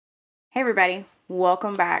Hey everybody,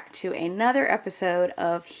 welcome back to another episode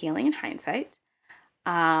of Healing in Hindsight.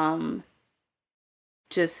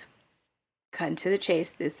 Just cutting to the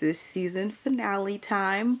chase. This is season finale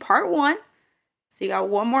time, part 1. So you got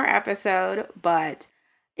one more episode, but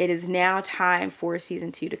it is now time for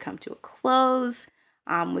season 2 to come to a close.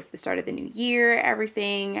 With the start of the new year,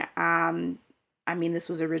 everything. This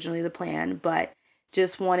was originally the plan, but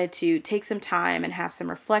just wanted to take some time and have some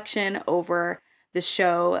reflection over the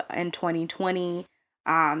show in 2020,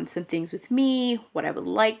 some things with me, what I would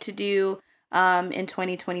like to do in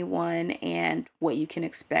 2021, and what you can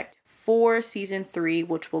expect for season 3,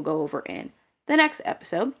 which we'll go over in the next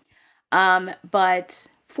episode. But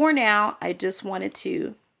for now, I just wanted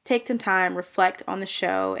to take some time, reflect on the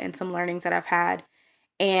show and some learnings that I've had.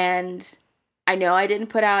 And I know I didn't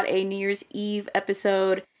put out a New Year's Eve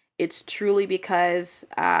episode. It's truly because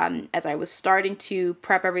as I was starting to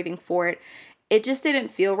prep everything for it, it just didn't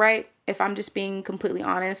feel right, if I'm just being completely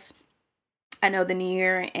honest. I know the new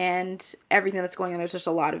year and everything that's going on, there's just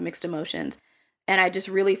a lot of mixed emotions. And I just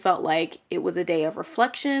really felt like it was a day of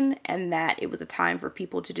reflection and that it was a time for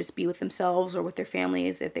people to just be with themselves or with their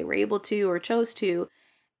families if they were able to or chose to,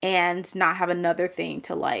 and not have another thing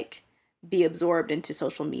to be absorbed into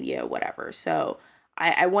social media or whatever. So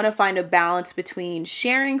I want to find a balance between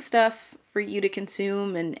sharing stuff for you to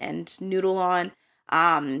consume and noodle on,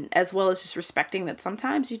 as well as just respecting that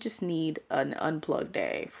sometimes you just need an unplugged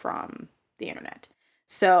day from the internet.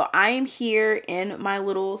 So I am here in my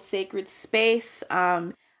little sacred space.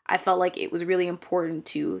 I felt like it was really important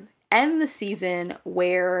to end the season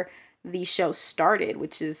where the show started,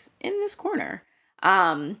 which is in this corner.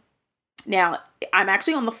 Now, I'm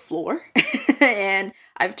actually on the floor and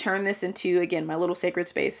I've turned this into, again, my little sacred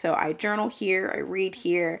space. So I journal here, I read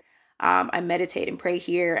here, I meditate and pray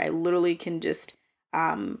here. I literally can just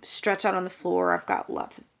stretch out on the floor. I've got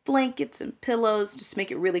lots of blankets and pillows, just make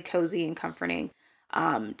it really cozy and comforting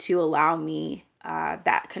to allow me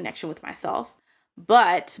that connection with myself.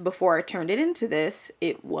 But before I turned it into this,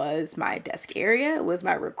 it was my desk area. It was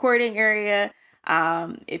my recording area.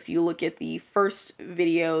 If you look at the first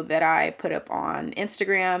video that I put up on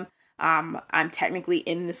Instagram, I'm technically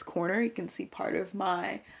in this corner. You can see part of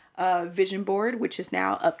my vision board, which is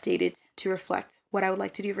now updated to reflect what I would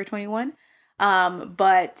like to do for 21.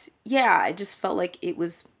 But yeah, I just felt like it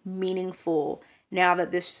was meaningful now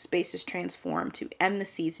that this space is transformed to end the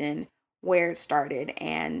season where it started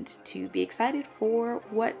and to be excited for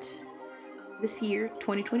what this year,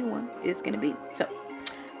 2021, is going to be. So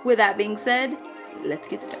with that being said, let's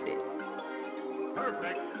get started.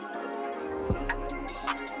 Perfect.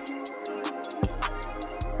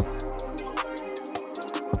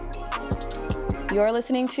 You're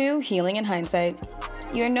listening to Healing in Hindsight,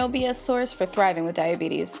 your no BS source for thriving with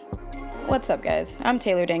diabetes. What's up, guys? I'm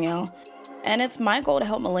Taylor Danielle, and it's my goal to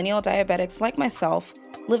help millennial diabetics like myself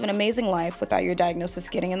live an amazing life without your diagnosis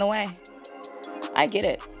getting in the way. I get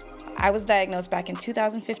it. I was diagnosed back in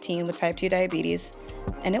 2015 with type 2 diabetes,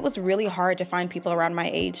 and it was really hard to find people around my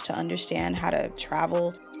age to understand how to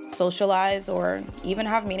travel, socialize, or even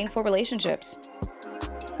have meaningful relationships.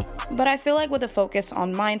 But I feel like with a focus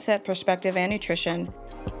on mindset, perspective, and nutrition,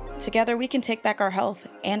 together we can take back our health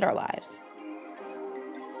and our lives.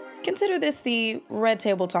 Consider this the red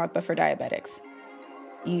table talk, but for diabetics.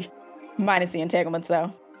 Minus the entanglements,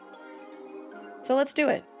 though. So let's do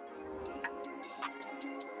it.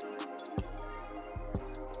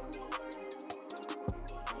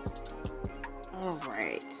 All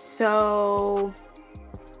right, so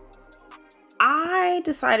I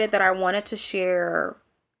decided that I wanted to share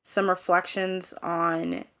some reflections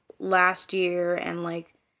on last year and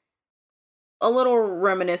a little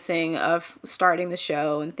reminiscing of starting the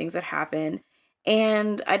show and things that happened.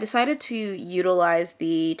 And I decided to utilize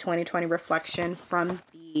the 2020 reflection from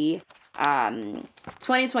the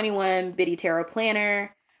 2021 Biddy Tarot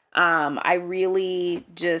Planner. I really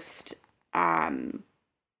just, I've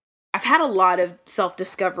had a lot of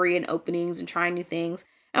self-discovery and openings and trying new things.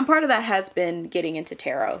 And part of that has been getting into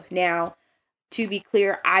tarot. Now, to be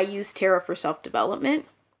clear, I use tarot for self-development.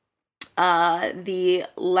 The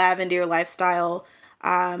Lavender Lifestyle,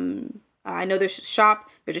 I know there's a shop,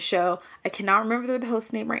 there's a show. I cannot remember the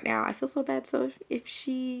host's name right now. I feel so bad. So if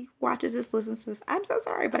she watches this, listens to this, I'm so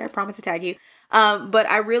sorry, but I promise to tag you. But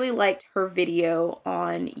I really liked her video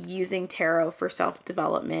on using tarot for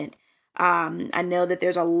self-development. I know that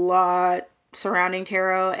there's a lot surrounding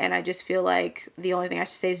tarot, and I just feel like the only thing I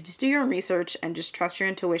should say is just do your own research and just trust your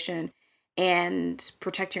intuition and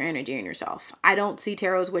protect your energy and yourself. I don't see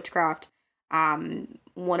tarot as witchcraft.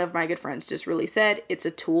 One of my good friends just really said it's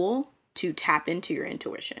a tool to tap into your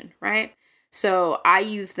intuition, right? So I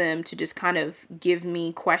use them to just kind of give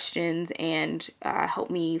me questions and help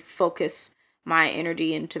me focus my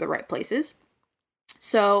energy into the right places.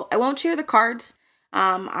 So I won't share the cards.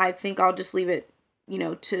 I think I'll just leave it,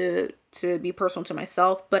 to be personal to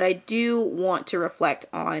myself. But I do want to reflect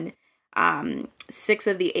on 6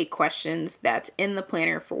 of the 8 questions that's in the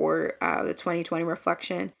planner for the 2020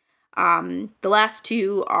 reflection. The last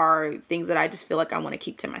 2 are things that I just feel like I want to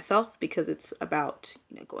keep to myself because it's about,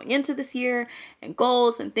 going into this year and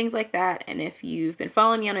goals and things like that. And if you've been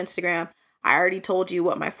following me on Instagram, I already told you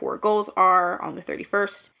what my 4 goals are on the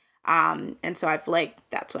 31st. And so I feel like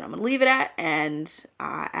that's what I'm going to leave it at. And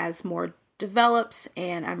as more develops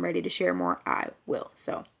and I'm ready to share more, I will.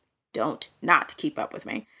 So don't not keep up with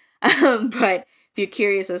me. But if you're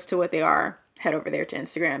curious as to what they are, head over there to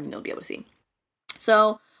Instagram and you'll be able to see.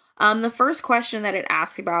 So the first question that it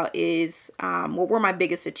asks about is, what were my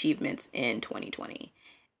biggest achievements in 2020?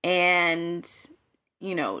 And,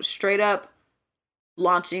 straight up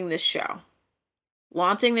launching this show,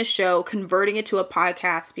 converting it to a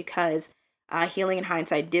podcast because Healing in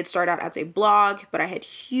Hindsight did start out as a blog, but I had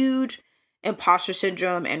huge imposter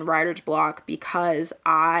syndrome and writer's block because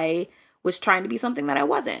I was trying to be something that I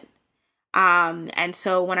wasn't. And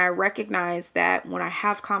so when I recognize that when I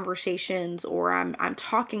have conversations or I'm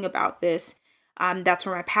talking about this, that's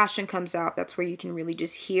where my passion comes out. That's where you can really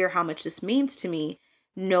just hear how much this means to me,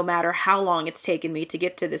 no matter how long it's taken me to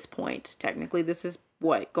get to this point. Technically, this is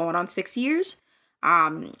going on 6 years.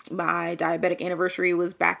 My diabetic anniversary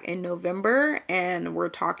was back in November, and we're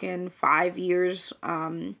talking 5 years,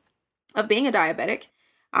 of being a diabetic.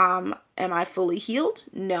 Am I fully healed?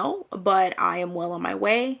 No, but I am well on my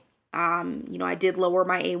way. I did lower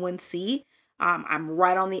my A1C. I'm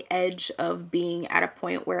right on the edge of being at a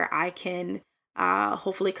point where I can,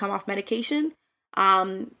 hopefully come off medication.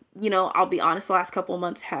 I'll be honest, the last couple of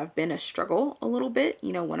months have been a struggle a little bit.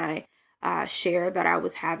 When I share that I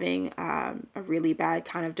was having a really bad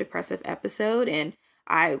kind of depressive episode and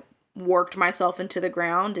I worked myself into the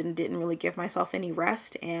ground and didn't really give myself any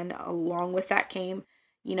rest. And along with that came,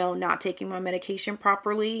 not taking my medication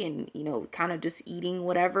properly and, kind of just eating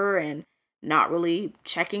whatever and not really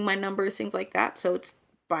checking my numbers, things like that. So it's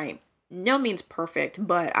by no means perfect,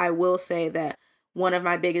 but I will say that one of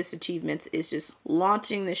my biggest achievements is just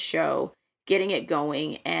launching the show, getting it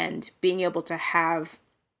going, and being able to have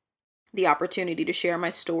the opportunity to share my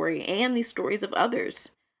story and the stories of others.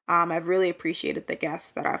 I've really appreciated the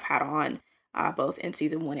guests that I've had on, both in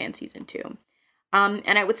season 1 and season 2.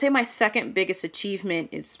 And I would say my second biggest achievement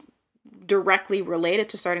is directly related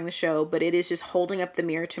to starting the show, but it is just holding up the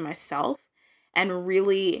mirror to myself and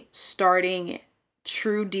really starting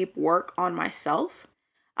true deep work on myself,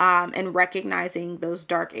 and recognizing those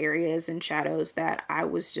dark areas and shadows that I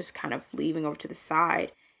was just kind of leaving over to the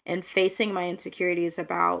side and facing my insecurities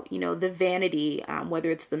about, the vanity, whether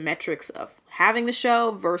it's the metrics of having the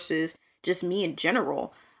show versus just me in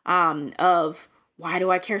general, of why do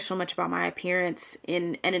I care so much about my appearance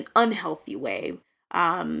in an unhealthy way?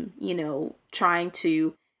 Trying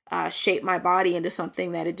to shape my body into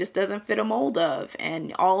something that it just doesn't fit a mold of,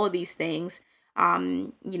 and all of these things.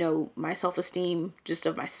 My self-esteem just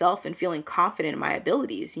of myself and feeling confident in my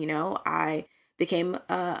abilities. I became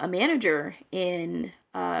a manager in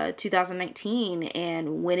 2019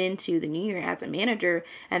 and went into the new year as a manager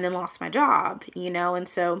and then lost my job, and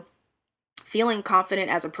so feeling confident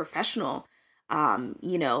as a professional,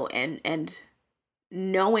 and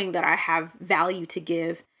knowing that I have value to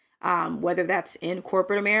give, whether that's in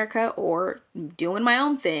corporate America or doing my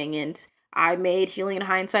own thing. And I made Healing in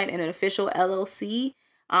Hindsight an official LLC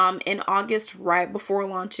in August, right before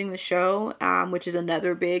launching the show, which is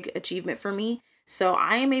another big achievement for me. So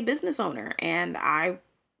I am a business owner, and I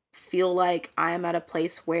feel like I am at a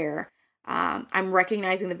place where I'm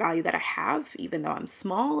recognizing the value that I have, even though I'm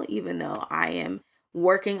small, even though I am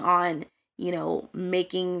working on,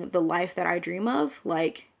 making the life that I dream of.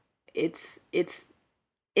 Like it's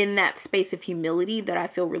in that space of humility that I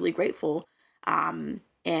feel really grateful,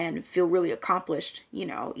 and feel really accomplished,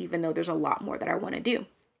 even though there's a lot more that I want to do.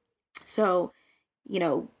 So,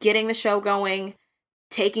 getting the show going,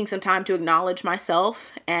 taking some time to acknowledge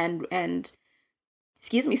myself and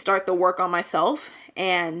start the work on myself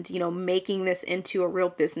and, making this into a real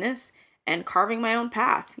business and carving my own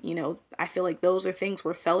path. I feel like those are things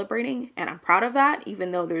worth celebrating, and I'm proud of that.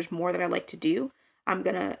 Even though there's more that I like to do, I'm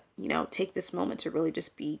going to, take this moment to really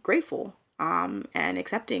just be grateful, and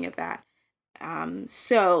accepting of that.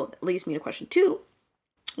 So that leads me to question 2,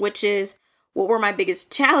 which is, what were my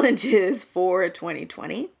biggest challenges for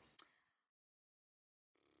 2020?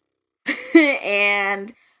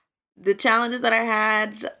 And the challenges that I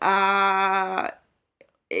had,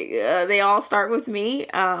 they all start with me.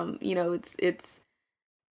 It's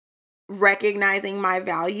recognizing my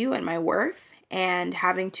value and my worth and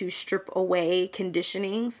having to strip away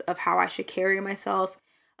conditionings of how I should carry myself,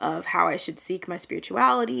 of how I should seek my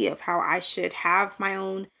spirituality, of how I should have my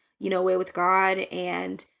own, way with God,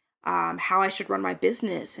 and how I should run my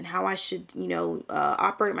business and how I should,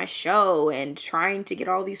 operate my show, and trying to get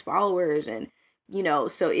all these followers. And,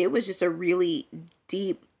 so it was just a really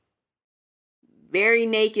deep, very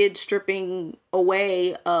naked stripping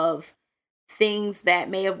away of things that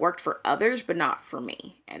may have worked for others, but not for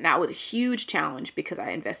me. And that was a huge challenge because I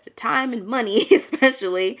invested time and money,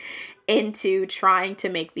 especially into trying to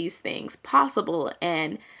make these things possible.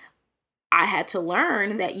 And I had to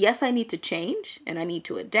learn that, yes, I need to change and I need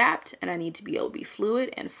to adapt and I need to be able to be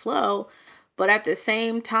fluid and flow. But at the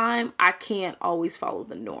same time, I can't always follow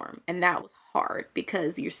the norm. And that was hard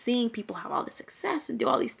because you're seeing people have all this success and do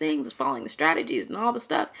all these things, following the strategies and all the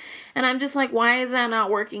stuff. And I'm just like, why is that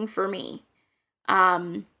not working for me?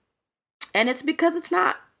 And it's because it's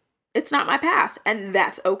not my path, and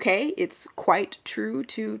that's okay. It's quite true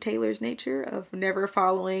to Taylor's nature of never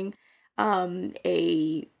following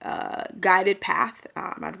a guided path.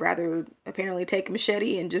 I'd rather apparently take a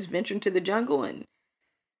machete and just venture into the jungle and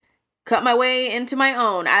cut my way into my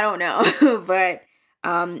own. I don't know, but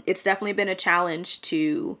it's definitely been a challenge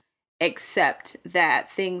to accept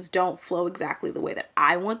that things don't flow exactly the way that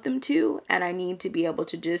I want them to, and I need to be able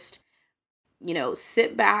to just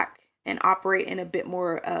sit back and operate in a bit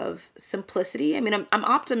more of simplicity. I mean, I'm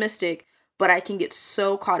optimistic, but I can get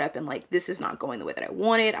so caught up in like, this is not going the way that I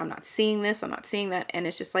wanted. I'm not seeing this. I'm not seeing that. And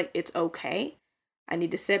it's just like, it's okay. I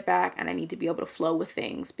need to sit back and I need to be able to flow with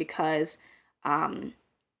things because,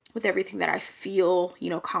 with everything that I feel,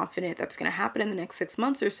 confident that's going to happen in the next 6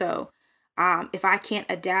 months or so, if I can't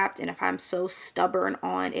adapt and if I'm so stubborn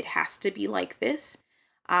on it has to be like this,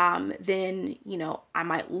 then, I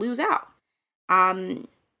might lose out.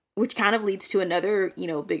 Which kind of leads to another,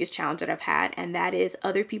 biggest challenge that I've had, and that is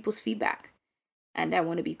other people's feedback. And I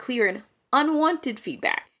want to be clear, in unwanted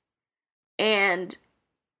feedback. And,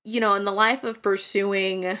 in the life of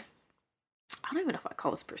pursuing, I don't even know if I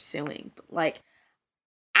call this pursuing, but like,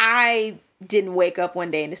 I didn't wake up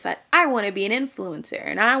one day and decide I want to be an influencer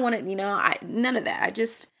and I want to, none of that.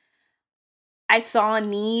 I saw a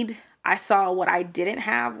need. I saw what I didn't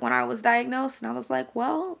have when I was diagnosed, and I was like,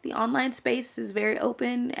 well, the online space is very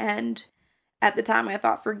open, and at the time I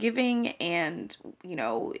thought forgiving, and,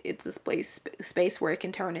 it's a space where it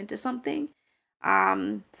can turn into something.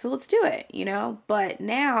 So let's do it, but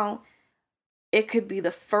now it could be the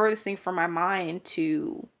furthest thing from my mind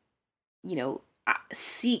to,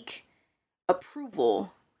 seek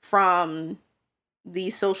approval from the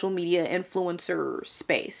social media influencer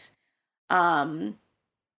space.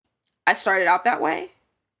 I started out that way.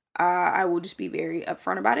 I will just be very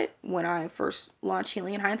upfront about it. When I first launched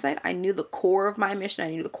Healing in Hindsight, I knew the core of my mission. I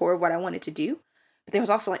knew the core of what I wanted to do. But there was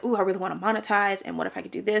also like, I really want to monetize. And what if I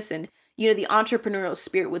could do this? And, the entrepreneurial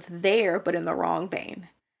spirit was there, but in the wrong vein.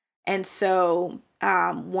 And so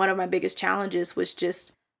one of my biggest challenges was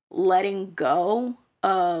just letting go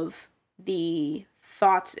of the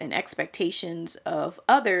thoughts and expectations of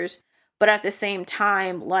others. But at the same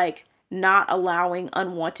time, like, not allowing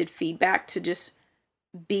unwanted feedback to just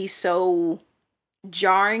be so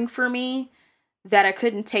jarring for me that I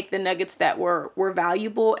couldn't take the nuggets that were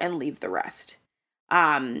valuable and leave the rest.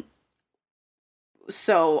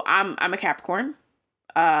 So I'm a Capricorn,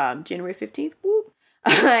 January 15th. Whoop.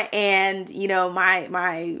 And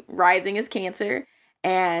my rising is Cancer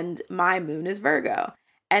and my moon is Virgo.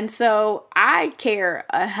 And so I care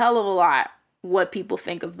a hell of a lot what people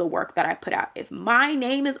think of the work that I put out. If my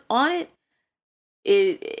name is on it,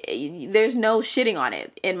 there's no shitting on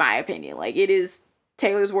it, in my opinion. Like, it is,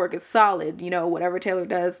 Taylor's work is solid, whatever Taylor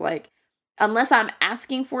does, like, unless I'm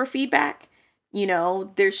asking for feedback,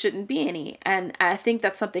 there shouldn't be any. And I think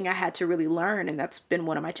that's something I had to really learn. And that's been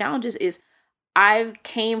one of my challenges is I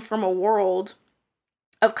came from a world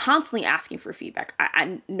of constantly asking for feedback.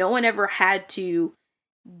 No one ever had to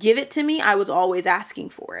give it to me. I was always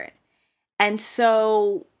asking for it. And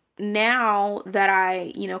so now that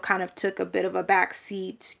I, kind of took a bit of a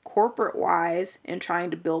backseat corporate wise and trying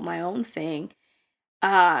to build my own thing,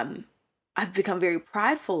 I've become very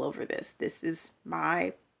prideful over this. This is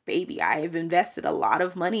my baby. I have invested a lot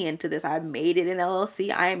of money into this. I've made it an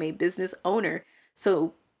LLC. I am a business owner.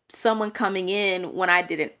 So someone coming in when I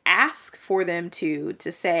didn't ask for them to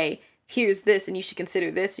say, here's this, and you should consider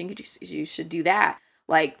this, and you should do that.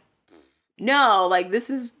 Like, no, like this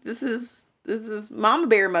is is mama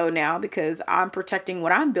bear mode now because I'm protecting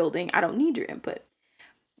what I'm building. I don't need your input.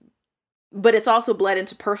 But it's also bled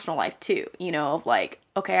into personal life too, of like,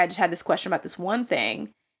 okay, I just had this question about this one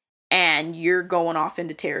thing and you're going off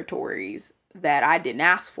into territories that I didn't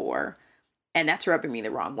ask for, and that's rubbing me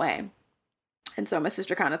the wrong way. And so my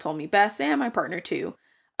sister kind of told me best, and my partner too,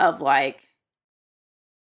 of like,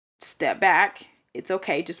 step back. It's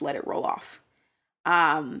okay. Just let it roll off.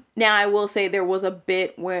 Now I will say there was a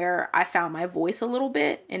bit where I found my voice a little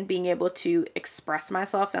bit and being able to express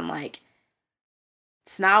myself and like,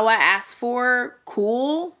 it's not what I asked for.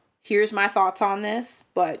 Cool. Here's my thoughts on this,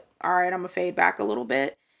 but all right, I'm gonna fade back a little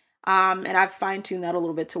bit. And I've fine-tuned that a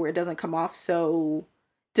little bit to where it doesn't come off so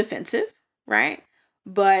defensive, right?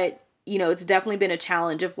 But, it's definitely been a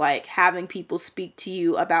challenge of like having people speak to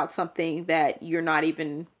you about something that you're not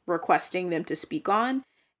even requesting them to speak on,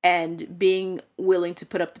 and being willing to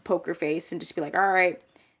put up the poker face and just be like, all right,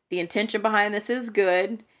 the intention behind this is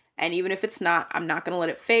good. And even if it's not, I'm not going to let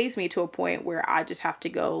it faze me to a point where I just have to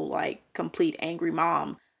go like complete angry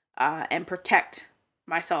mom and protect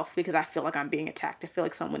myself because I feel like I'm being attacked. I feel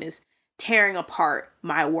like someone is tearing apart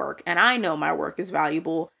my work, and I know my work is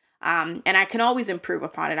valuable, and I can always improve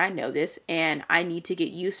upon it. I know this, and I need to get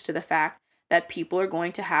used to the fact that people are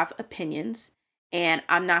going to have opinions, and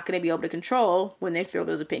I'm not going to be able to control when they throw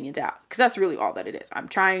those opinions out, because that's really all that it is. I'm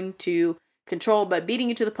trying to control, but beating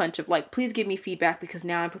you to the punch of like, please give me feedback because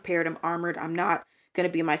now I'm prepared, I'm armored, I'm not going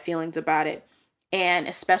to be in my feelings about it. And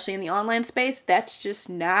especially in the online space, that's just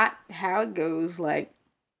not how it goes. Like,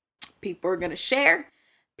 people are going to share,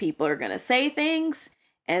 people are going to say things.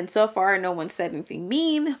 And so far, no one said anything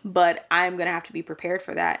mean, but I'm going to have to be prepared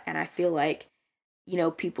for that. And I feel like,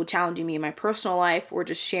 people challenging me in my personal life or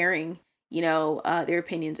just sharing, their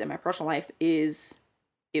opinions in my personal life it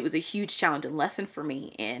was a huge challenge and lesson for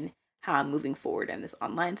me in how I'm moving forward in this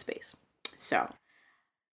online space. So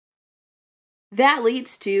that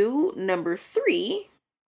leads to number 3,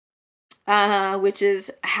 which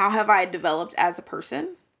is how have I developed as a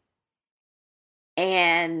person?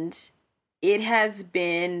 And it has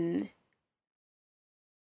been,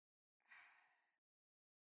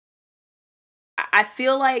 I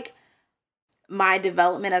feel like my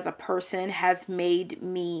development as a person has made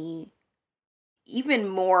me even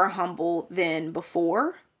more humble than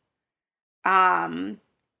before.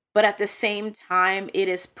 But at the same time, it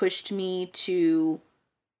has pushed me to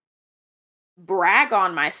brag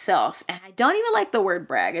on myself. And I don't even like the word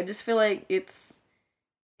brag. I just feel like it's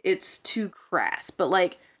too crass. But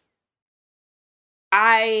like,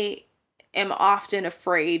 I am often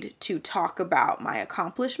afraid to talk about my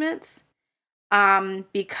accomplishments.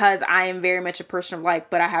 Because I am very much a person of like,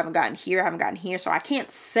 but I haven't gotten here. So I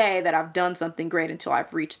can't say that I've done something great until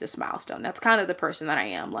I've reached this milestone. That's kind of the person that I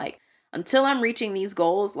am. Like, until I'm reaching these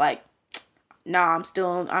goals, like, nah, I'm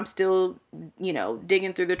still,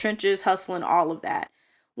 digging through the trenches, hustling, all of that.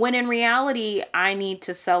 When in reality, I need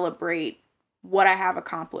to celebrate what I have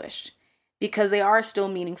accomplished because they are still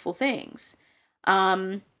meaningful things.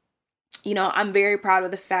 I'm very proud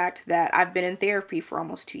of the fact that I've been in therapy for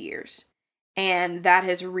almost 2 years. And that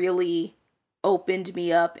has really opened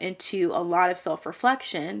me up into a lot of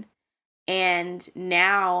self-reflection. And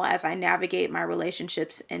now as I navigate my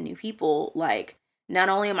relationships and new people, like, not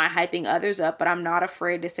only am I hyping others up, but I'm not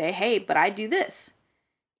afraid to say, hey, but I do this,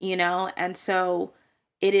 And so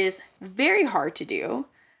it is very hard to do,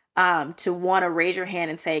 to want to raise your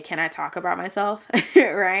hand and say, can I talk about myself?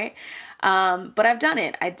 Right? But I've done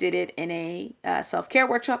it. I did it in a self-care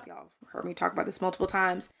workshop. Y'all heard me talk about this multiple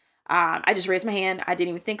times. I just raised my hand. I didn't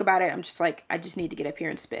even think about it. I'm just like, I just need to get up here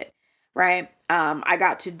and spit. Right. I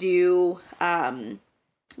got to do, an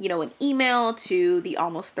email to the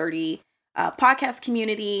Almost 30 podcast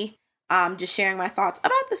community, just sharing my thoughts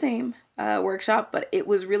about the same workshop. But it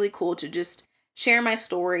was really cool to just share my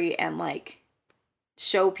story and like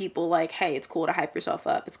show people like, hey, it's cool to hype yourself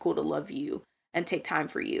up. It's cool to love you and take time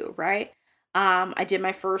for you. Right. I did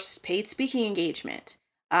my first paid speaking engagement.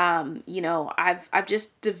 I've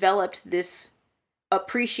just developed this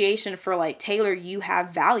appreciation for like, Taylor, you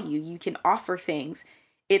have value. You can offer things.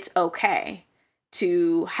 It's okay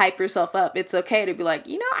to hype yourself up. It's okay to be like,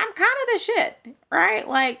 I'm kind of the shit, right?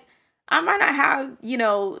 Like, I might not have,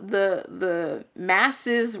 the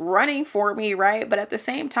masses running for me, right? But at the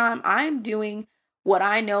same time, I'm doing what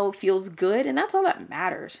I know feels good, and that's all that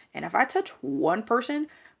matters. And if I touch one person,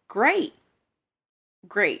 great,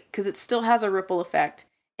 because it still has a ripple effect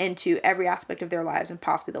into every aspect of their lives and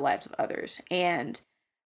possibly the lives of others. And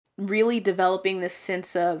really developing this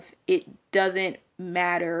sense of it doesn't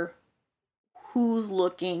matter who's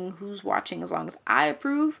looking, who's watching, as long as I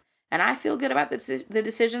approve and I feel good about the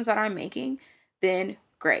decisions that I'm making, then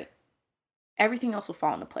great. Everything else will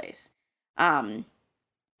fall into place. I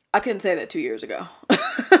couldn't say that 2 years ago.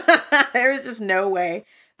 There was just no way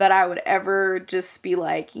that I would ever just be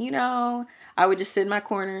like, I would just sit in my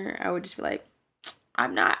corner. I would just be like,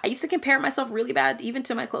 I used to compare myself really bad, even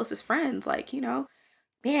to my closest friends. Like, man,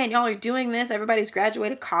 y'all are doing this. Everybody's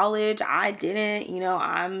graduated college. I didn't,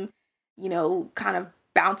 I'm, kind of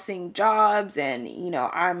bouncing jobs, and,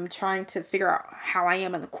 I'm trying to figure out how I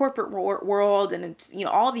am in the corporate world, and it's,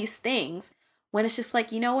 all these things, when it's just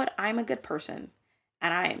like, you know what? I'm a good person,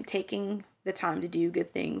 and I am taking the time to do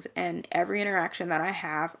good things. And every interaction that I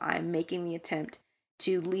have, I'm making the attempt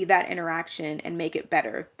to leave that interaction and make it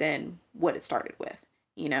better than what it started with,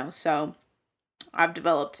 So I've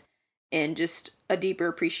developed in just a deeper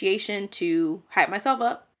appreciation to hype myself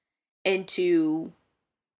up, and to,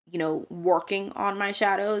 working on my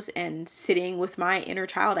shadows and sitting with my inner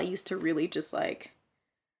child. I used to really just like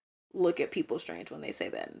look at people strange when they say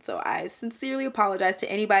that. And so I sincerely apologize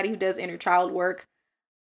to anybody who does inner child work.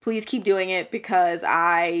 Please keep doing it, because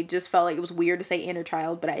I just felt like it was weird to say inner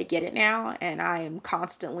child, but I get it now. And I am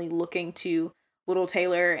constantly looking to little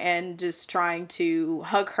Taylor and just trying to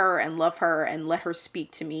hug her and love her and let her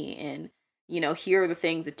speak to me, and, here are the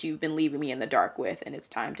things that you've been leaving me in the dark with, and it's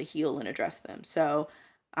time to heal and address them. So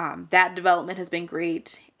that development has been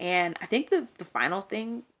great. And I think the final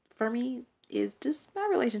thing for me is just my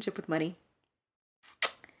relationship with money.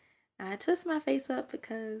 I twist my face up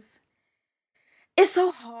because it's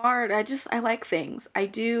so hard. I like things. I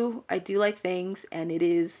do like things, and it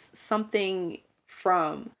is something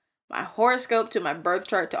from my horoscope to my birth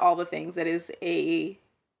chart to all the things that is a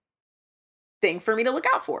thing for me to look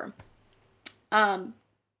out for.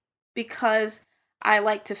 Because I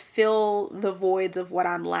like to fill the voids of what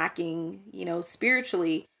I'm lacking,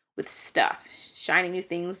 spiritually, with stuff. Shiny new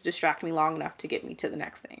things distract me long enough to get me to the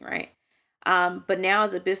next thing, right? But now,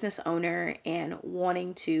 as a business owner and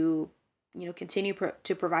wanting to, continue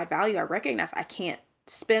to provide value, I recognize I can't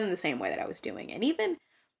spend the same way that I was doing. And even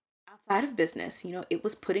outside of business, it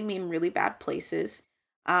was putting me in really bad places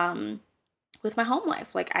with my home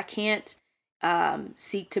life. Like, I can't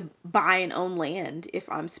seek to buy and own land if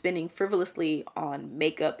I'm spending frivolously on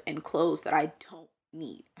makeup and clothes that I don't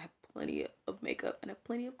need. I have plenty of makeup and I have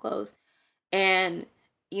plenty of clothes. And,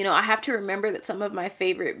 I have to remember that some of my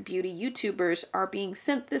favorite beauty YouTubers are being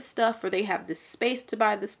sent this stuff, or they have this space to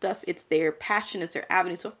buy this stuff. It's their passion, it's their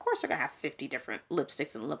avenue. So of course they're going to have 50 different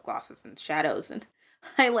lipsticks and lip glosses and shadows and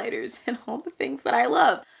highlighters and all the things that I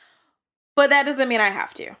love. But that doesn't mean I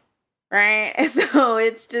have to, right? So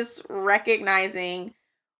it's just recognizing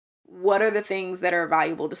what are the things that are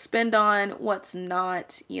valuable to spend on, what's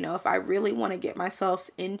not. If I really want to get myself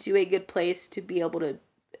into a good place to be able to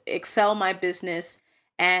excel my business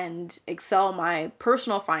and excel my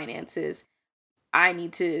personal finances, I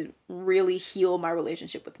need to really heal my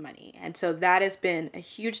relationship with money. And so that has been a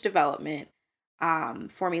huge development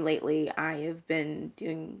for me lately. I have been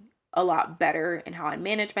doing a lot better in how I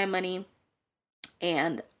manage my money,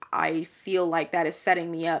 and I feel like that is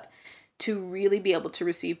setting me up to really be able to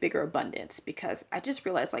receive bigger abundance, because I just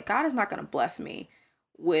realized, like, God is not going to bless me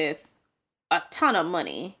with a ton of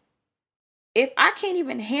money if I can't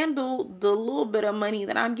even handle the little bit of money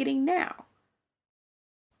that I'm getting now.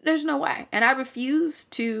 There's no way. And I refuse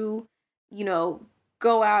to,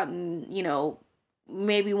 go out and,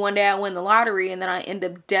 maybe one day I win the lottery and then I end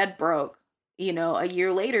up dead broke, a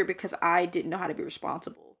year later, because I didn't know how to be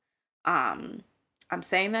responsible. I'm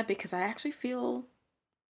saying that because I actually feel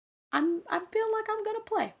I'm feeling like I'm gonna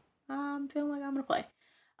play. I'm feeling like I'm gonna play.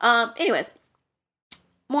 Anyways,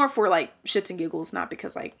 more for like shits and giggles, not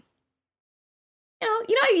because like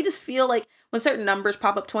you just feel like when certain numbers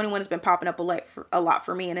pop up. 21 has been popping up a lot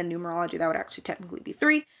for me, and in numerology that would actually technically be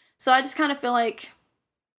 3. So I just kind of feel like,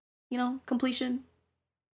 completion.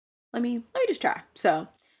 Let me just try. So,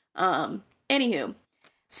 anywho,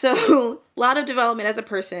 so a lot of development as a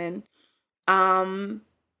person.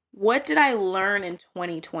 What did I learn in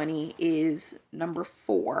 2020 is number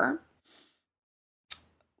 4.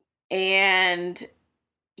 And,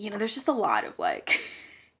 there's just a lot of like,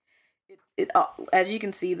 as you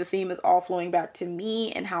can see, the theme is all flowing back to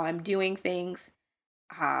me and how I'm doing things,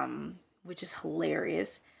 which is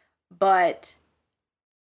hilarious. But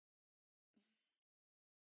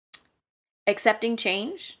accepting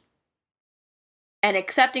change, and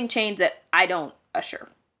accepting change that I don't usher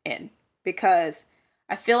in, because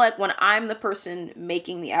I feel like when I'm the person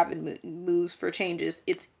making the avid moves for changes,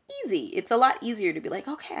 it's easy. It's a lot easier to be like,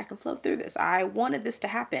 okay, I can flow through this. I wanted this to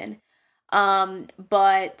happen.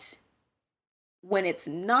 But when it's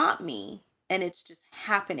not me and it's just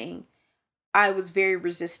happening, I was very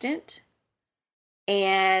resistant.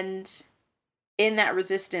 And in that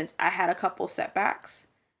resistance, I had a couple setbacks.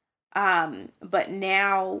 But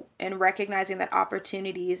now, in recognizing that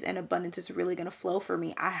opportunities and abundance is really going to flow for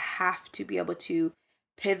me, I have to be able to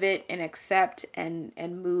pivot and accept and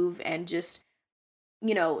move and just,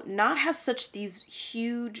 not have such these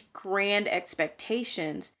huge grand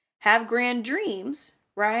expectations, have grand dreams,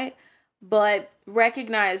 right? But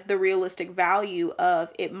recognize the realistic value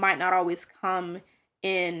of it might not always come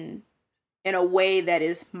in a way that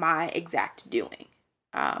is my exact doing.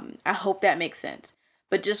 I hope that makes sense.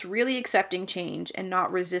 But just really accepting change and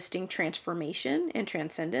not resisting transformation and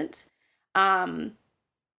transcendence.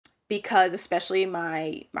 Because especially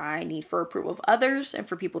my need for approval of others and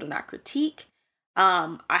for people to not critique,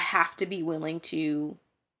 I have to be willing to,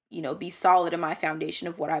 be solid in my foundation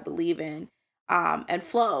of what I believe in, and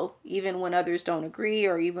flow, even when others don't agree,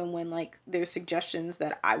 or even when like there's suggestions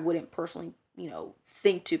that I wouldn't personally,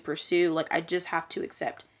 think to pursue. Like, I just have to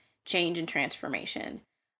accept change and transformation.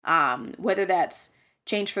 Whether that's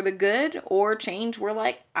change for the good or change where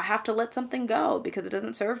like I have to let something go because it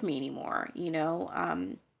doesn't serve me anymore,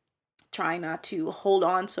 trying not to hold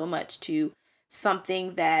on so much to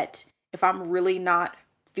something that if I'm really not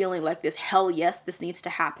feeling like this, hell yes, this needs to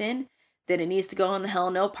happen, then it needs to go in the hell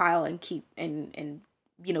no pile and keep and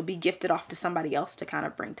be gifted off to somebody else to kind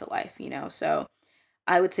of bring to life, So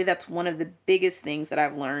I would say that's one of the biggest things that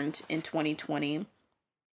I've learned in 2020.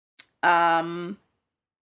 I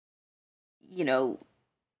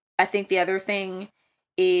think the other thing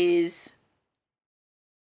is,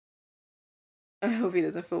 I hope he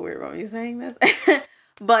doesn't feel weird about me saying this,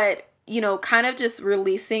 but, kind of just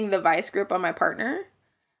releasing the vice grip on my partner.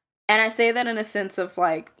 And I say that in a sense of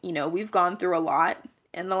like, we've gone through a lot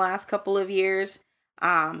in the last couple of years.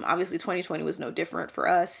 Obviously 2020 was no different for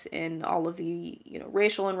us in all of the,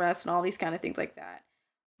 racial unrest and all these kind of things like that.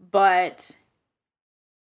 But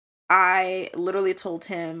I literally told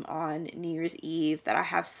him on New Year's Eve that I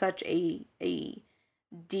have such a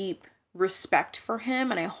deep respect for him,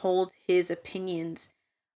 and I hold his opinions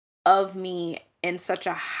of me in such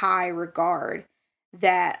a high regard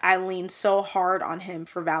that I lean so hard on him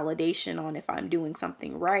for validation on if I'm doing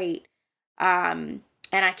something right. And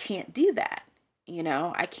I can't do that.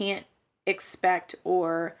 I can't expect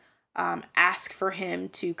or ask for him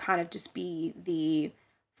to kind of just be the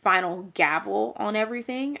final gavel on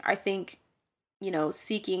everything. I think,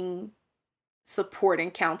 seeking support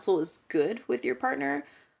and counsel is good with your partner,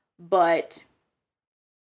 but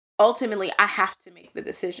ultimately I have to make the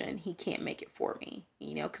decision. He can't make it for me,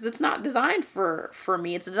 because it's not designed for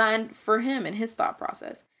me. It's designed for him and his thought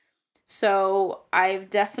process. So I've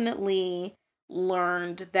definitely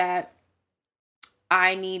learned that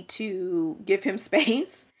I need to give him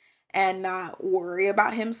space and not worry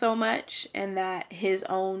about him so much, and that his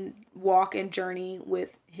own walk and journey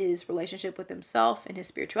with his relationship with himself and his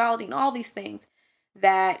spirituality and all these things,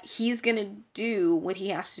 that he's going to do what he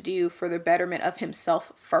has to do for the betterment of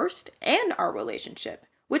himself first and our relationship,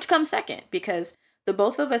 which comes second, because the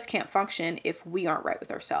both of us can't function if we aren't right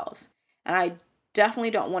with ourselves. And I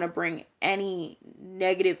definitely don't want to bring any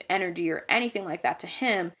negative energy or anything like that to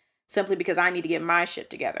him simply because I need to get my shit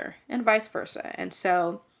together, and vice versa. And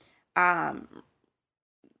so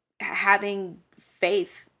having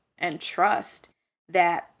faith and trust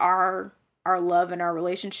that our love and our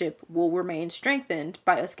relationship will remain strengthened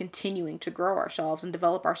by us continuing to grow ourselves and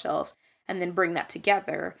develop ourselves and then bring that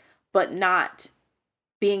together, but not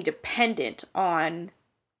being dependent on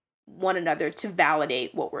one another to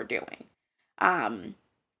validate what we're doing.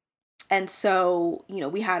 And so,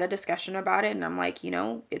 we had a discussion about it, and I'm like,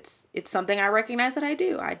 it's something I recognize that I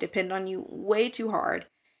do. I depend on you way too hard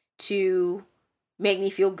to make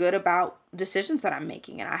me feel good about decisions that I'm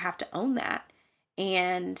making, and I have to own that.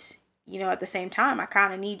 And, at the same time, I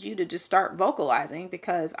kind of need you to just start vocalizing,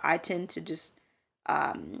 because I tend to just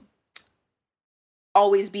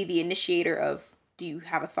always be the initiator of, do you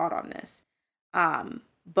have a thought on this?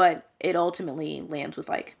 But it ultimately lands with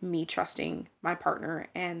like me trusting my partner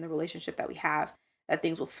and the relationship that we have, that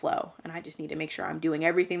things will flow. And I just need to make sure I'm doing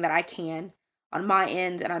everything that I can on my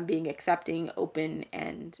end, and I'm being accepting, open,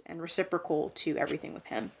 and reciprocal to everything with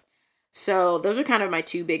him. So those are kind of my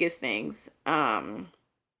two biggest things.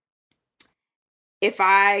 If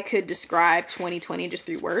I could describe 2020 in just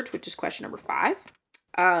 3 words, which is question number 5,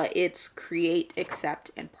 it's create,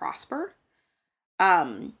 accept, and prosper.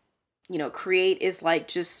 Create is like,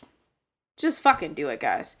 just fucking do it,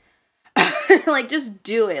 guys. Like, just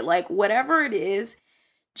do it. Like, whatever it is,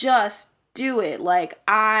 just do it. Like,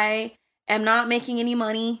 I am not making any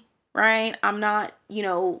money right? I'm not,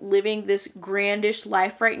 living this grandish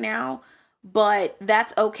life right now, but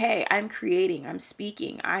that's okay. I'm creating, I'm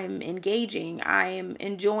speaking, I'm engaging, I am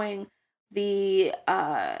enjoying the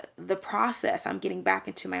process. I'm getting back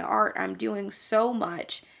into my art. I'm doing so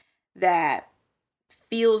much that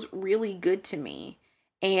feels really good to me.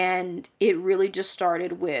 And it really just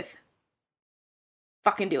started with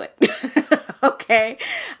fucking do it. Okay.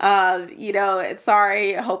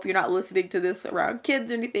 Sorry. I hope you're not listening to this around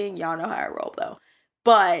kids or anything. Y'all know how I roll though.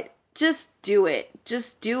 But just do it.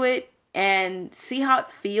 Just do it and see how it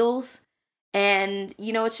feels. And,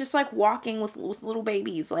 it's just like walking with little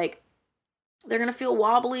babies. Like, they're going to feel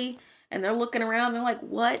wobbly and they're looking around. They're like,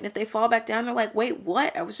 what? And if they fall back down, they're like, wait,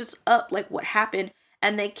 what? I was just up. Like, what happened?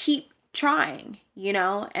 And they keep trying,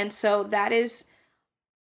 And so that is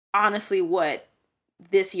honestly what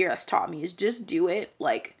this year has taught me, is just do it.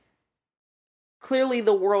 Like, clearly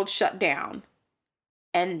the world shut down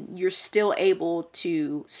and you're still able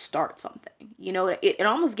to start something. It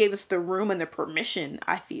almost gave us the room and the permission,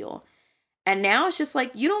 I feel. And now it's just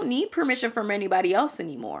like, you don't need permission from anybody else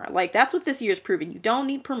anymore. Like, that's what this year's proven. You don't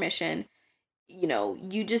need permission.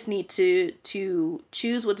 You just need to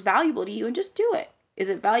choose what's valuable to you and just do it. Is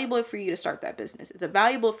it valuable for you to start that business? Is it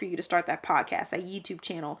valuable for you to start that podcast, that YouTube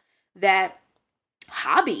channel, that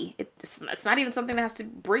hobby? It's not even something that has to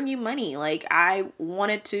bring you money. Like, I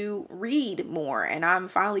wanted to read more and I'm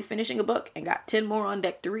finally finishing a book and got 10 more on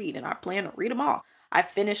deck to read, and I plan to read them all. I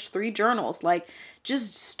finished 3 journals. Like,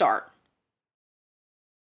 just start.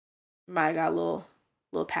 Might have got a little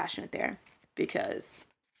passionate there, because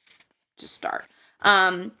just start.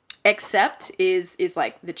 Accept is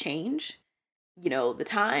like the change, the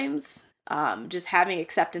times, just having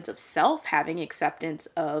acceptance of self, having acceptance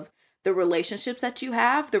of the relationships that you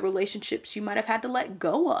have, the relationships you might have had to let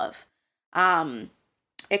go of,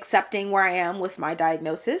 accepting where I am with my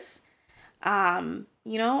diagnosis. Again,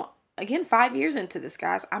 5 years into this,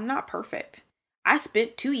 guys, I'm not perfect. I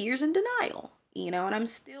spent 2 years in denial, and I'm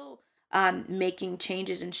still making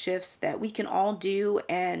changes and shifts that we can all do.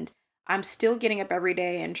 And I'm still getting up every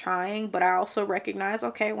day and trying, but I also recognize,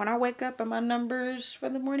 okay, when I wake up and my numbers for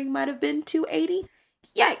the morning might have been 280,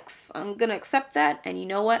 yikes, I'm going to accept that. And you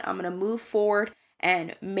know what? I'm going to move forward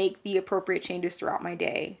and make the appropriate changes throughout my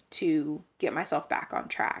day to get myself back on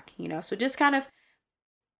track, So just kind of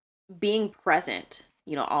being present,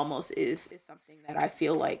 almost is something that I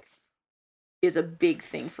feel like is a big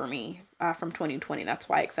thing for me from 2020. That's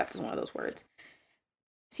why accept is one of those words.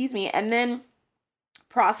 Excuse me. And then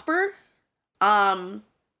prosper. I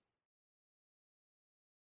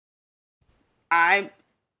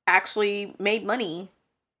actually made money.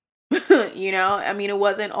 It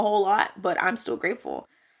wasn't a whole lot, but I'm still grateful.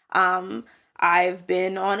 I've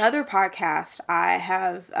been on other podcasts. I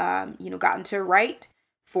have, gotten to write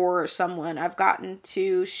for someone. I've gotten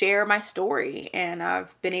to share my story, and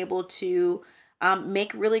I've been able to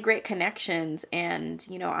make really great connections. And,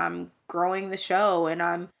 I'm growing the show, and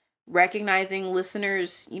I'm recognizing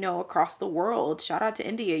listeners, across the world. Shout out to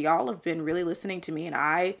India. Y'all have been really listening to me, and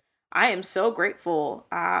I am so grateful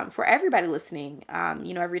for everybody listening.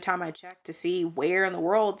 Every time I check to see where in the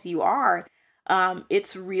world you are,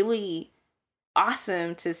 it's really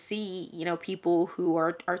awesome to see, people who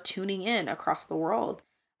are tuning in across the world.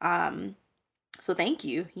 So thank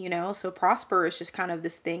you, so prosper is just kind of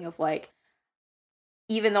this thing of like,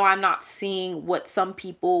 even though I'm not seeing what some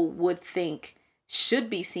people would think should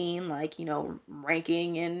be seen, like,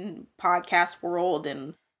 ranking in podcast world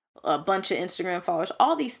and a bunch of Instagram followers,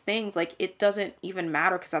 all these things, like, it doesn't even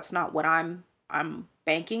matter, because that's not what I'm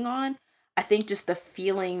banking on. I think just the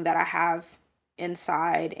feeling that I have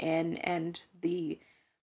inside and the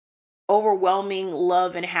overwhelming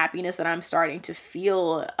love and happiness that I'm starting to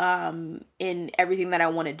feel in everything that I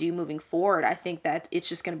want to do moving forward. I think that it's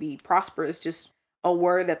just going to be prosperous, just a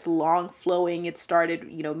word that's long flowing. It started,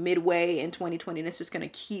 midway in 2020, and it's just going to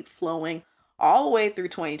keep flowing all the way through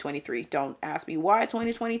 2023. Don't ask me why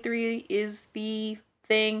 2023 is the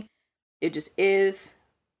thing. It just is.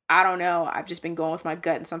 I don't know. I've just been going with my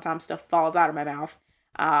gut, and sometimes stuff falls out of my mouth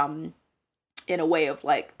in a way of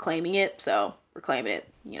like claiming it. So we're claiming it,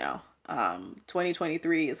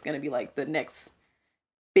 2023 is going to be like the next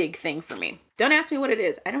big thing for me. Don't ask me what it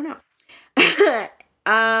is. I don't know.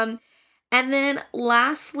 And then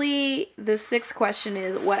lastly, the 6th question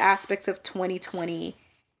is, what aspects of 2020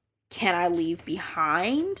 can I leave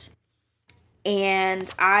behind? And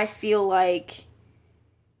I feel like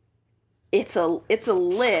it's a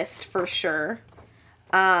list for sure.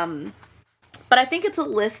 But I think it's a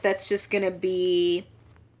list that's just going to be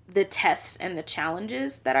the tests and the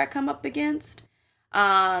challenges that I come up against.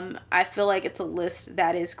 I feel like it's a list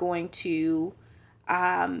that is going to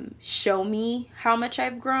show me how much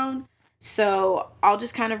I've grown. So I'll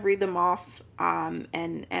just kind of read them off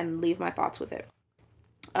and leave my thoughts with it.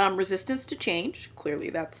 Resistance to change. Clearly,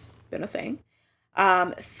 that's been a thing.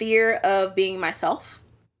 Fear of being myself.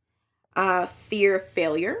 Fear of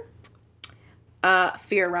failure.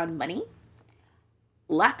 Fear around money.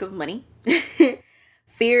 Lack of money.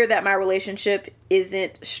 Fear that my relationship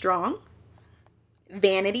isn't strong.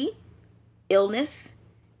 Vanity. Illness.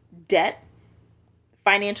 Debt.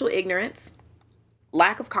 Financial ignorance.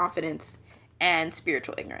 Lack of confidence. And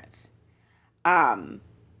spiritual ignorance. I'm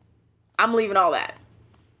leaving all that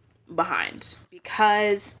behind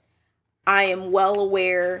because I am well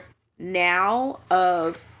aware now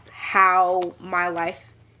of how my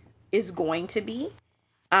life is going to be.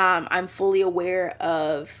 I'm fully aware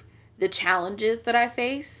of the challenges that I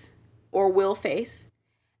face or will face,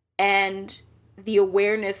 and the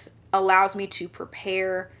awareness allows me to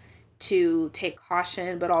prepare, to take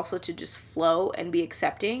caution, but also to just flow and be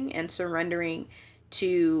accepting and surrendering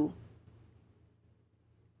to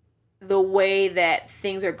the way that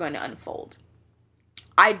things are going to unfold.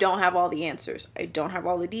 I don't have all the answers. I don't have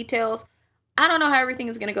all the details. I don't know how everything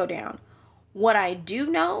is going to go down. What I do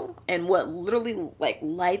know, and what literally like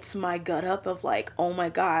lights my gut up of like, oh my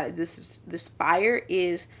God, this fire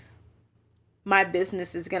is my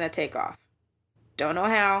business is going to take off. Don't know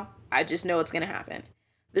how. I just know it's going to happen.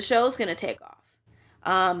 The show's going to take off.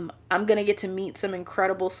 I'm going to get to meet some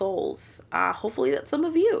incredible souls. Hopefully that's some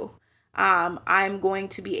of you. I'm going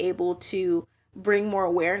to be able to bring more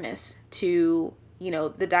awareness to,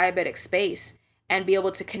 the diabetic space and be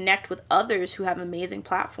able to connect with others who have amazing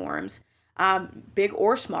platforms, big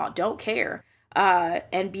or small, don't care,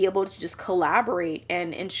 and be able to just collaborate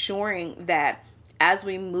and ensuring that as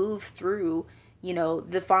we move through,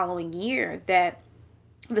 the following year, that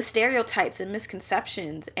the stereotypes and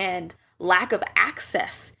misconceptions and lack of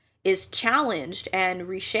access is challenged and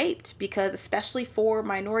reshaped, because especially for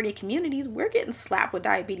minority communities, we're getting slapped with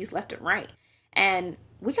diabetes left and right. And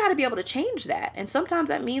we got to be able to change that. And sometimes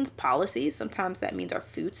that means policies. Sometimes that means our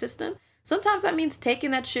food system. Sometimes that means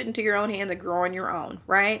taking that shit into your own hands and growing your own,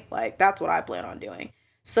 right? Like, that's what I plan on doing.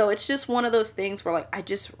 So it's just one of those things where, like, I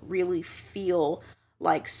just really feel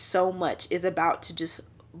like so much is about to just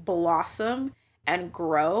blossom and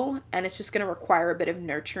grow. And it's just going to require a bit of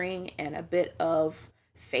nurturing and a bit of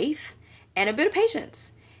faith and a bit of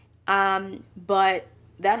patience. But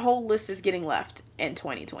that whole list is getting left in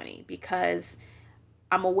 2020 because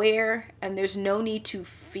I'm aware, and there's no need to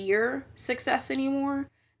fear success anymore.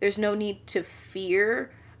 There's no need to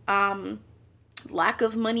fear lack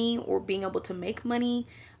of money or being able to make money,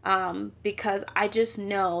 because I just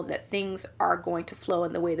know that things are going to flow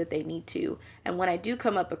in the way that they need to. And when I do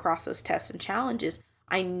come up across those tests and challenges,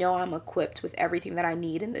 I know I'm equipped with everything that I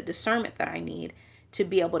need and the discernment that I need to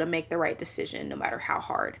be able to make the right decision no matter how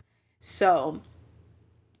hard. So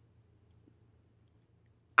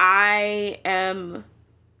I am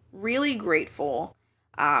really grateful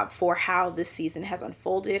for how this season has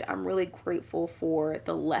unfolded. I'm really grateful for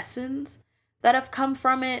the lessons that have come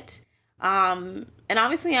from it. And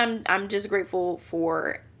obviously I'm just grateful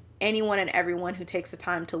for anyone and everyone who takes the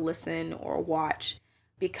time to listen or watch,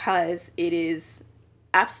 because it is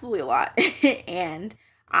absolutely a lot. And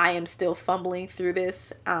I am still fumbling through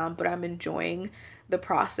this, but I'm enjoying the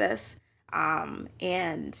process.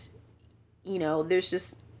 And there's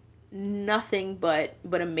just nothing but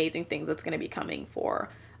amazing things that's going to be coming for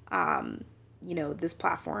this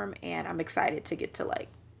platform, and I'm excited to get to like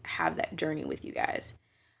have that journey with you guys.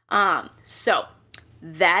 So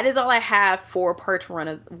that is all I have for part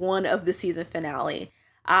one of the season finale.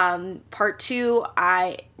 Part two,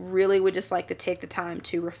 I really would just like to take the time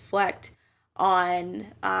to reflect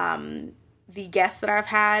on the guests that I've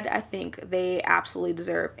had. I think they absolutely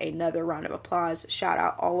deserve another round of applause. Shout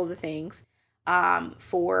out all of the things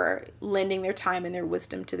for lending their time and their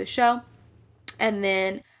wisdom to the show. And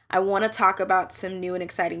then I want to talk about some new and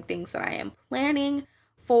exciting things that I am planning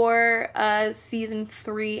for season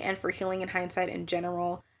 3 and for Healing in Hindsight in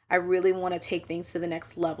general. I really want to take things to the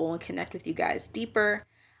next level and connect with you guys deeper.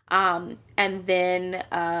 And then,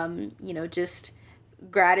 just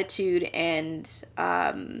gratitude and,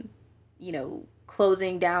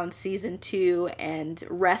 closing down season 2 and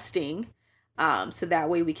resting. So that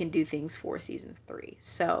way we can do things for season 3.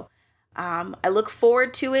 So I look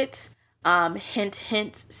forward to it. Hint,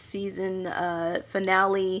 hint, season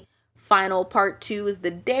finale, final part 2 is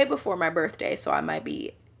the day before my birthday. So I might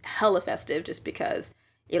be hella festive just because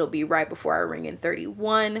it'll be right before I ring in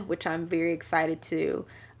 31, which I'm very excited to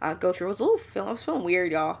go through. I was feeling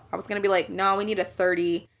weird, y'all. I was gonna be like, no, we need a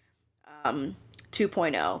 30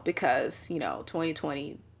 2.0 because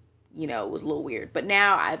 2020 was a little weird. But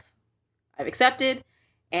now I've accepted,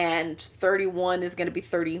 and 31 is gonna be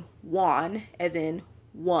 31 as in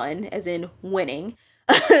one, as in winning.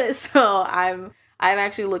 So I'm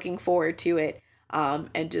actually looking forward to it,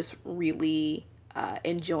 and just really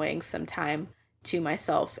enjoying some time to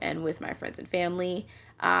myself and with my friends and family,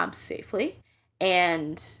 safely,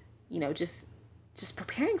 and just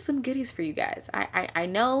preparing some goodies for you guys. I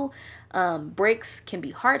know breaks can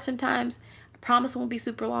be hard sometimes. I promise it won't be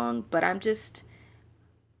super long, but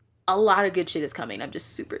a lot of good shit is coming. I'm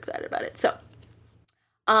just super excited about it. So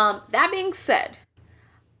that being said,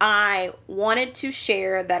 I wanted to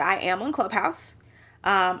share that I am on Clubhouse.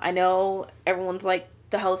 I know everyone's like,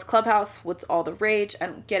 the hell is Clubhouse? What's all the rage? I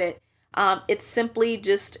don't get it. It's simply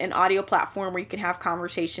just an audio platform where you can have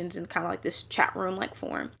conversations in kind of like this chat room like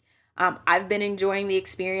form. I've been enjoying the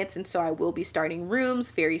experience, and so I will be starting rooms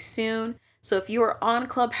very soon. So if you are on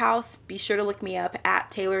Clubhouse, be sure to look me up at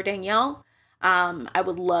Taylor Danielle. I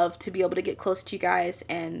would love to be able to get close to you guys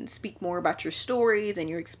and speak more about your stories and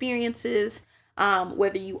your experiences.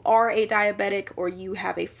 Whether you are a diabetic or you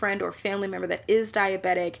have a friend or family member that is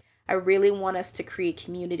diabetic, I really want us to create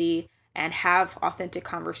community and have authentic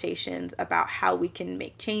conversations about how we can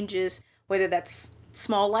make changes, whether that's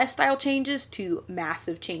small lifestyle changes to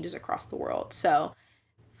massive changes across the world. So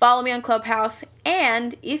follow me on Clubhouse,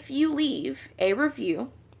 and if you leave a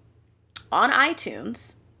review on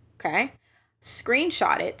iTunes, okay,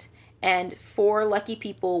 screenshot it, and 4 lucky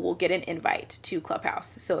people will get an invite to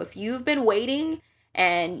Clubhouse. So if you've been waiting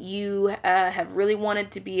and you have really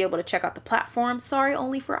wanted to be able to check out the platform, sorry,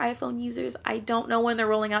 only for iPhone users. I don't know when they're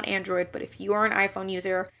rolling out Android, but if you are an iPhone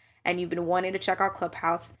user and you've been wanting to check out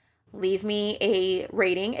Clubhouse, leave me a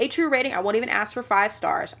rating, a true rating. I won't even ask for 5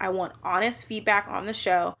 stars. I want honest feedback on the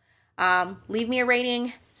show. Leave me a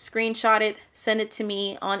rating, screenshot it, send it to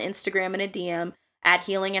me on Instagram in a DM at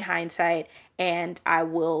Healing in Hindsight, and I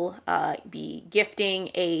will be gifting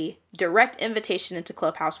a direct invitation into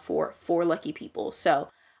Clubhouse for 4 lucky people. So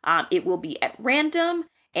it will be at random,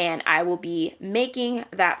 and I will be making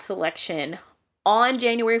that selection on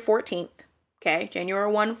January 14th. Okay,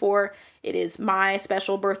 January 1-4. It is my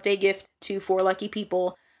special birthday gift to 4 lucky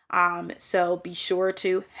people. So be sure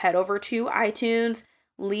to head over to iTunes,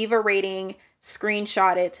 leave a rating,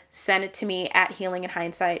 screenshot it, send it to me at Healing in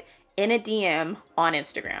Hindsight in a DM on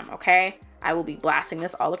Instagram, okay? I will be blasting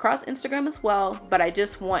this all across Instagram as well, but I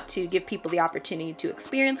just want to give people the opportunity to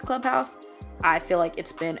experience Clubhouse. I feel like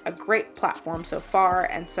it's been a great platform so far,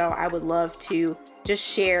 and so I would love to just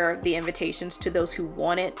share the invitations to those who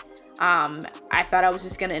want it. I thought I was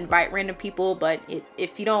just going to invite random people, but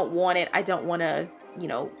if you don't want it, I don't want to,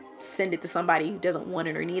 send it to somebody who doesn't want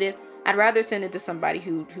it or need it. I'd rather send it to somebody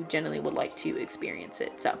who genuinely would like to experience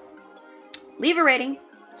it. So leave a rating,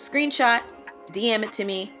 screenshot, DM it to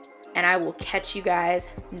me, and I will catch you guys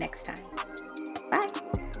next time.